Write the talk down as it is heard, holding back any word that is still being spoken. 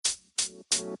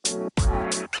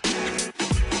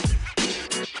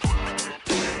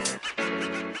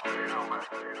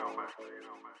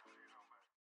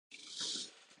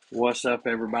What's up,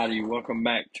 everybody? Welcome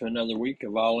back to another week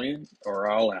of All In or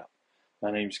All Out.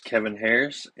 My name's Kevin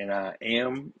Harris, and I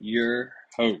am your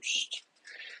host.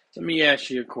 Let me ask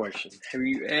you a question. Have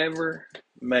you ever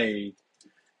made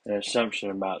an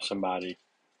assumption about somebody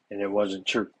and it wasn't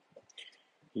true?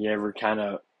 You ever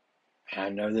I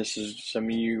know this is some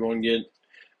of you going to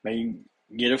may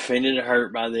get offended or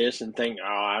hurt by this and think, oh,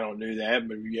 I don't do that.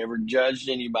 But have you ever judged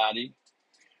anybody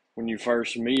when you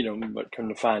first meet them, but come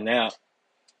to find out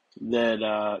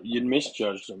that you'd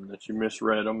misjudged them, that you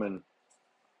misread them, and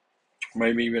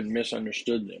maybe even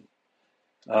misunderstood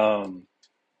them?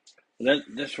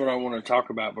 That's what I want to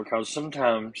talk about, because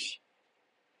sometimes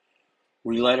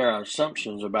we let our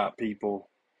assumptions about people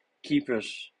keep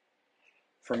us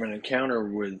from an encounter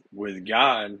with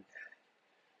God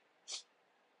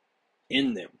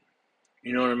in them.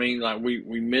 You know what I mean? Like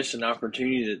we miss an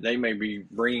opportunity that they may be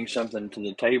bringing something to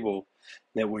the table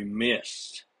that we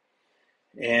missed.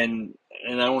 And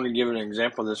I want to give an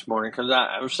example this morning, because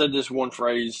I've said this one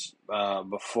phrase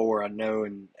before, I know,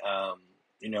 and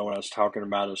when I was talking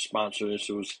about a sponsor, this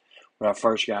was when I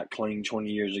first got clean 20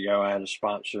 years ago. I had a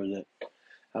sponsor that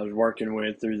I was working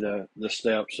with through the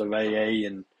steps of AA,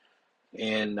 and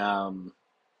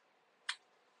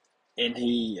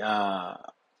he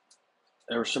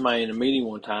there was somebody in a meeting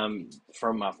one time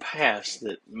from my past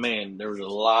that, man, there was a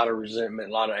lot of resentment,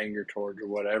 a lot of anger towards, or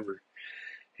whatever.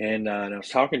 And I was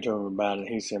talking to him about it, and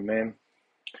he said, man,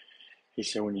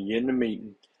 when you get in a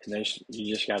meeting,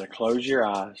 you just got to close your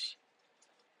eyes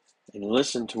and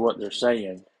listen to what they're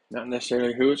saying. Not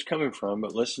necessarily who it's coming from,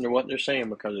 but listen to what they're saying,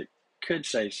 because it could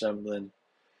say something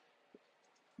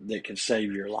that could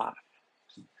save your life.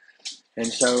 And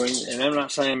so, and I'm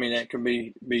not saying, that could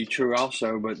be true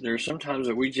also, but there's sometimes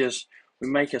that we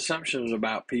make assumptions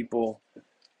about people,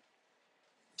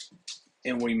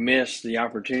 and we miss the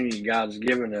opportunity God's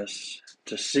given us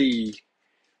to see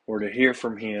or to hear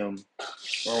from Him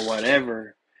or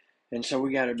whatever. And so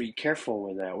we got to be careful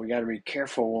with that. We got to be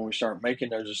careful when we start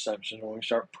making those assumptions, when we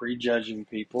start prejudging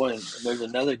people. And there's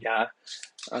another guy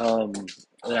that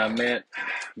I met,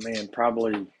 man,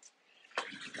 probably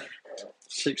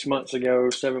 7 months ago,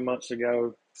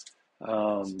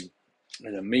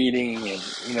 in a meeting,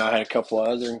 and I had a couple of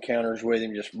other encounters with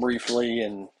him just briefly,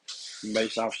 and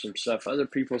based off some stuff other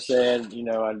people said,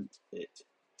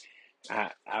 I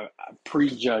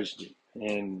prejudged him,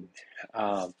 and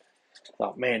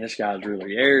thought, man, this guy's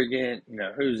really arrogant.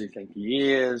 Who does he think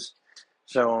he is?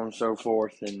 So on and so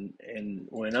forth, and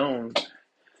went on.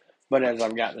 But as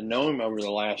I've gotten to know him over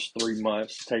the last 3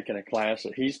 months, taking a class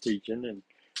that he's teaching, and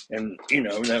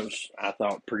that was, I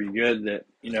thought, pretty good. That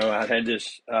I had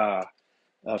this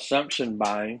assumption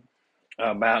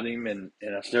about him, and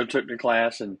I still took the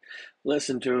class and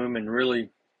listened to him, and really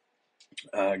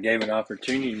gave an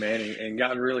opportunity, man, and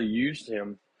God really used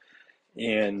him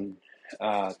in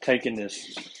taking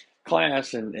this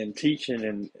class and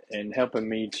teaching and helping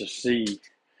me to see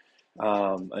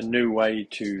a new way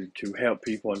to help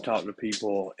people and talk to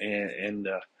people, and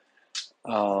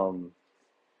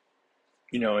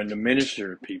and to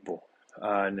minister to people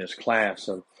in this class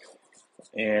of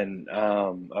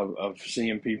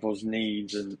seeing people's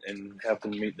needs and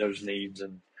helping meet those needs,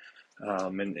 and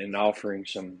offering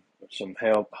some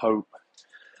help, hope,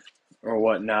 or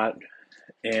whatnot.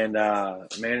 And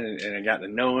man, and I got to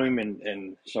know him,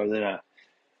 and so then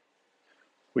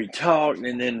we talked,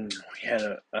 and then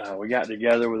we got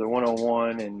together with a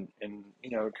one-on-one, and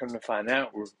come to find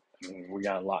out we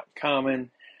got a lot in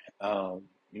common.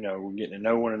 We're getting to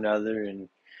know one another,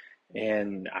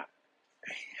 and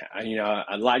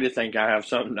I'd like to think I have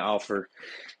something to offer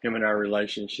him in our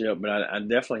relationship, but I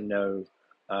definitely know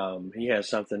he has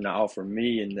something to offer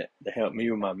me, and to help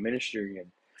me with my ministry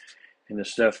and the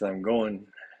stuff that I'm going,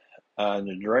 in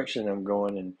the direction I'm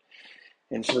going,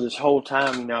 and so this whole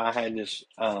time, I had this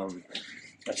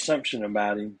assumption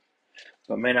about him,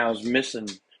 but man, I was missing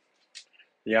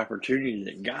the opportunity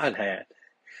that God had.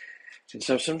 And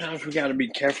so sometimes we got to be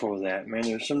careful with that, man.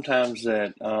 There's sometimes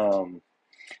that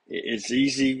it's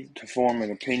easy to form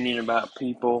an opinion about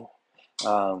people,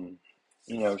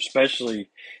 especially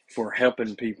if we're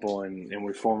helping people, and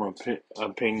we form an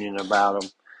opinion about them,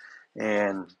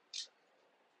 and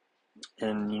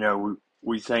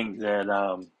we think that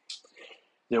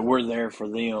that we're there for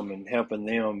them and helping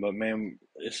them. But man,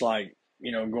 it's like,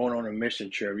 going on a mission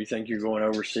trip. You think you're going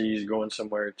overseas, going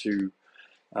somewhere to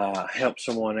help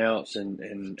someone else and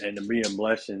to be a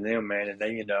blessing to them, man, and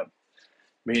they end up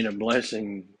being a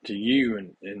blessing to you,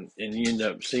 and you end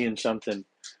up seeing something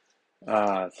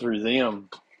through them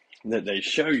that they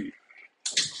show you,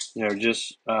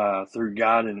 just through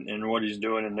God and what He's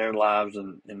doing in their lives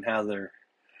and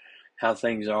how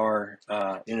things are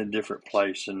in a different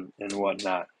place and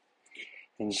whatnot.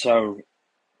 And so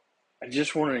I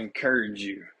just want to encourage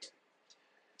you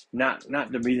not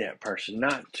to be that person,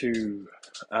 not to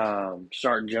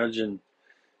start judging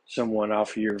someone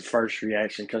off of your first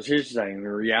reaction. Because here's the thing: the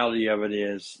reality of it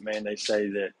is, man, they say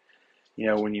that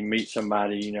when you meet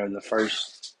somebody, the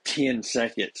first 10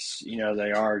 seconds,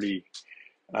 they already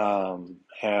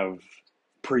have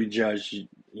prejudged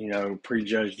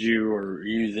you or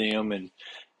you them, and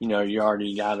you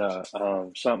already got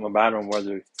something about them,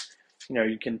 whether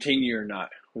you continue or not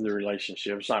with the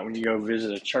relationship. It's like when you go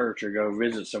visit a church or go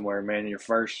visit somewhere, man, your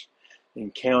first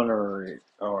encounter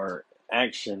or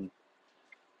action,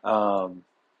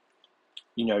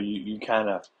 you kind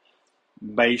of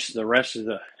base the rest of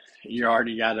you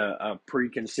already got a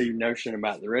preconceived notion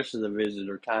about the rest of the visit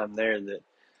or time there that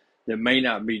may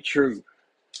not be true.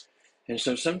 And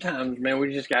so sometimes, man,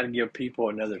 we just got to give people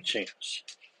another chance.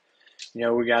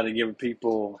 We got to give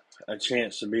people a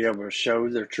chance to be able to show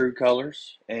their true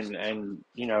colors. And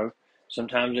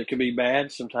sometimes it could be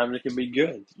bad, sometimes it could be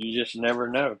good. You just never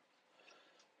know.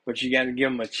 But you got to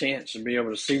give them a chance to be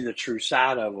able to see the true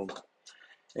side of them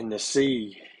and to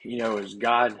see, is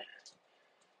God,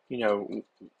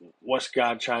 what's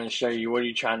God trying to show you? What are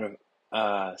you trying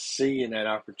to see in that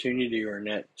opportunity or in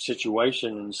that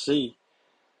situation, and see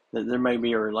that there may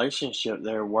be a relationship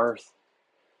there worth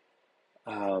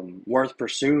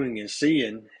pursuing and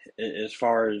seeing, as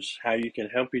far as how you can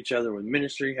help each other with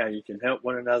ministry, how you can help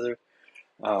one another,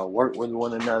 work with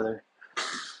one another.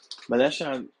 But that's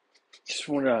not, I just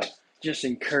want to just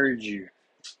encourage you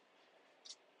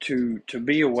to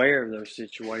be aware of those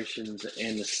situations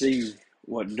and to see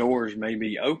what doors may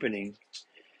be opening,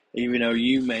 even though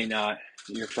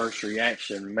your first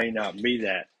reaction may not be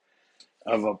that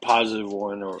of a positive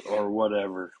one or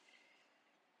whatever.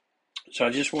 So I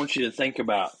just want you to think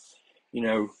about,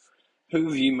 who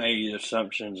have you made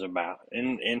assumptions about,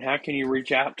 and how can you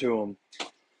reach out to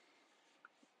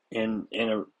them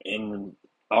in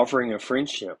offering a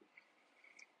friendship.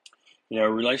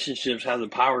 Relationships have the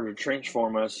power to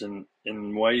transform us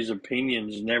in ways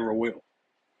opinions never will.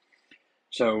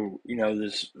 So,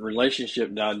 this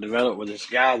relationship that I developed with this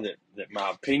guy that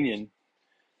my opinion,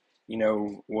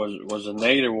 was a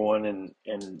negative one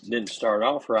and didn't start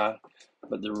off right,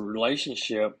 but the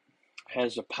relationship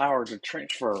has the power to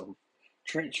transform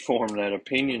that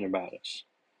opinion about us.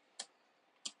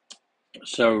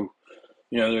 So,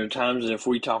 there are times that if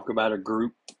we talk about a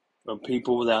group of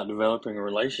people without developing a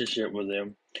relationship with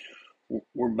them,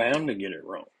 we're bound to get it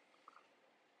wrong.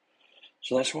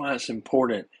 So that's why it's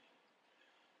important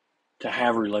to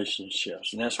have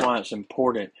relationships. And that's why it's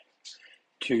important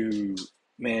to,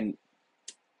 man,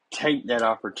 take that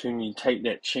opportunity, take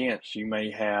that chance you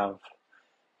may have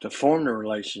to form the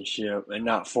relationship and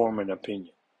not form an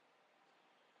opinion.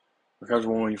 Because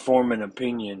when we form an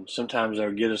opinion, sometimes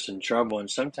they'll get us in trouble. And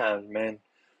sometimes, man,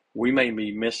 we may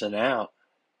be missing out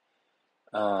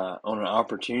on an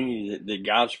opportunity that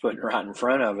God's putting right in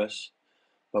front of us.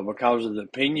 But because of the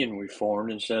opinion we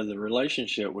formed instead of the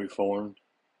relationship we formed,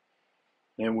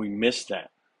 and we missed that.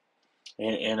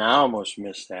 And I almost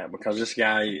missed that because this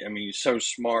guy, he's so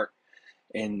smart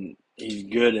and he's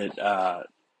good at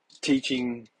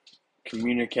teaching,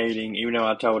 communicating. Even though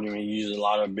I told him he uses a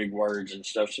lot of big words and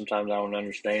stuff, sometimes I don't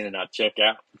understand and I check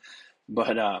out.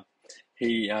 But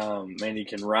he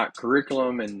can write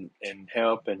curriculum and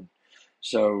help. And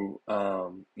so,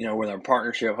 with our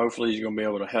partnership, hopefully he's going to be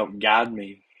able to help guide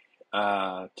me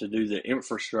to do the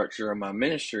infrastructure of my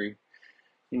ministry,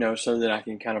 so that I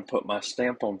can kind of put my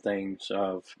stamp on things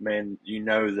of, man,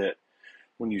 that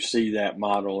when you see that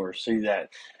model or see that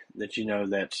that's,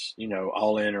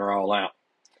 all in or all out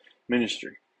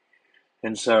ministry.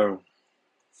 And so,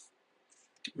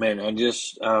 man, I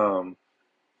just want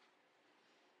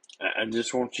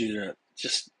you to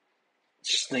just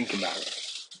think about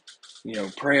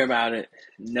it, pray about it,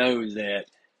 know that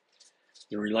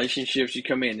the relationships you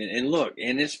come in and look,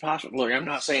 and it's possible. Look, I'm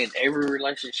not saying every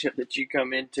relationship that you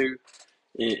come into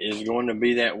is going to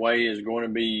be that way, is going to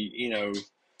be,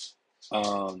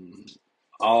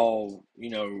 all,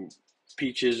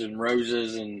 peaches and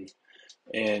roses and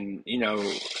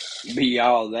be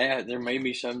all that. There may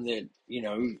be some that,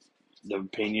 the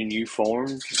opinion you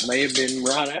formed may have been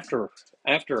right after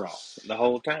all, the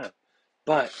whole time.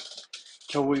 But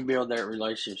till we build that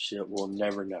relationship, we'll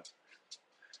never know.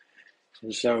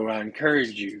 And so I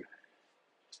encourage you,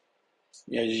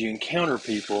 as you encounter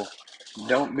people,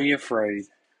 don't be afraid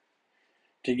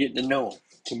to get to know them,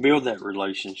 to build that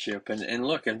relationship. And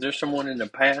look, if there's someone in the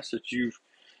past that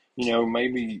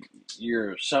maybe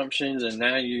your assumptions, and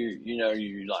now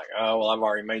you like, oh, well, I've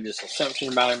already made this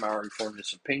assumption about him, I already formed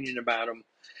this opinion about him,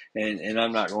 and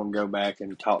I'm not going to go back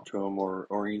and talk to him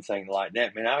or anything like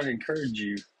that. Man, I would encourage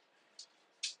you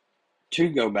to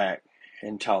go back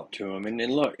and talk to him. And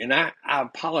look, and I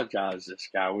apologize to this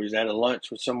guy. We was at a lunch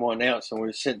with someone else, and we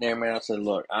were sitting there, man. I said,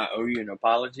 look, I owe you an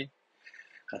apology.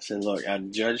 I said, look, I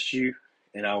judged you,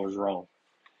 and I was wrong.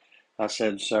 I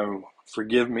said, so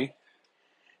forgive me.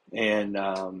 And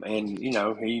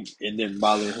it didn't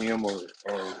bother him or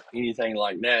anything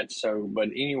like that. So, but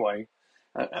anyway,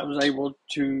 I was able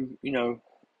to,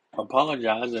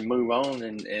 apologize and move on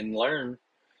and learn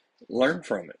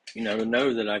from it. To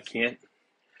know that I can't.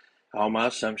 All my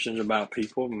assumptions about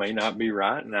people may not be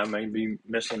right, and I may be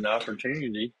missing the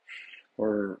opportunity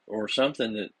or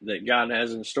something that God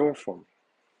has in store for me.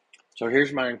 So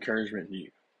here's my encouragement to you.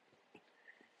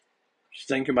 Just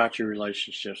think about your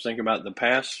relationships. Think about the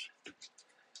past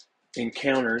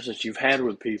encounters that you've had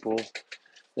with people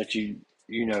that you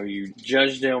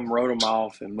judged them, wrote them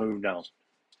off, and moved on.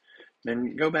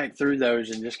 Then go back through those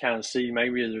and just kind of see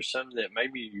maybe there's some that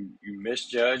maybe you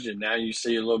misjudged, and now you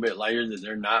see a little bit later that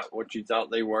they're not what you thought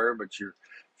they were, but you're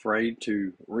afraid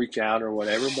to reach out or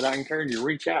whatever. But I encourage you to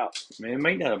reach out, man.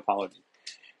 Make that apology.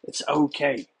 It's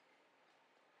okay.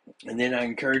 And then I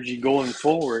encourage you going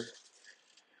forward,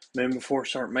 man, before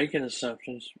start making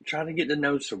assumptions, try to get to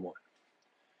know someone.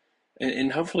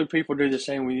 And hopefully people do the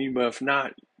same with you, but if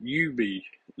not, you be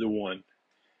the one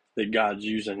that God's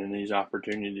using in these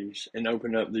opportunities and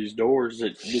open up these doors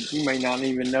that you may not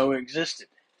even know existed.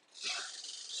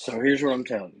 So here's what I'm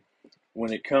telling you.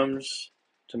 When it comes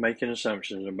to making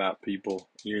assumptions about people,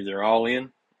 you're either all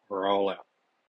in or all out.